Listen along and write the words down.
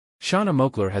Shanna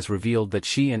Moakler has revealed that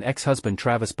she and ex-husband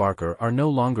Travis Barker are no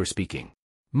longer speaking.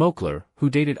 Moakler, who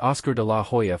dated Oscar De La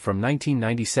Hoya from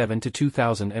 1997 to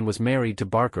 2000 and was married to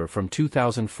Barker from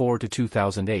 2004 to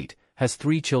 2008, has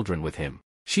 3 children with him.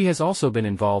 She has also been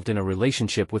involved in a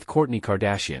relationship with Kourtney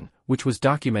Kardashian, which was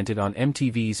documented on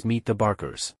MTV's Meet the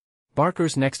Barkers.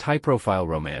 Barker's next high-profile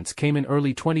romance came in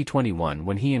early 2021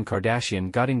 when he and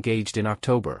Kardashian got engaged in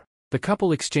October. The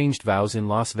couple exchanged vows in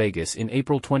Las Vegas in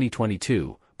April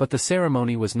 2022, but the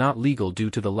ceremony was not legal due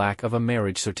to the lack of a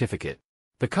marriage certificate.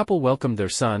 The couple welcomed their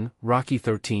son, Rocky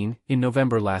 13, in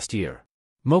November last year.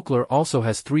 Moakler also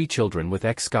has 3 children with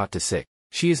ex-Scott Disick.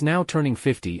 She is now turning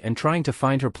 50 and trying to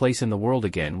find her place in the world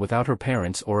again without her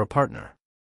parents or a partner.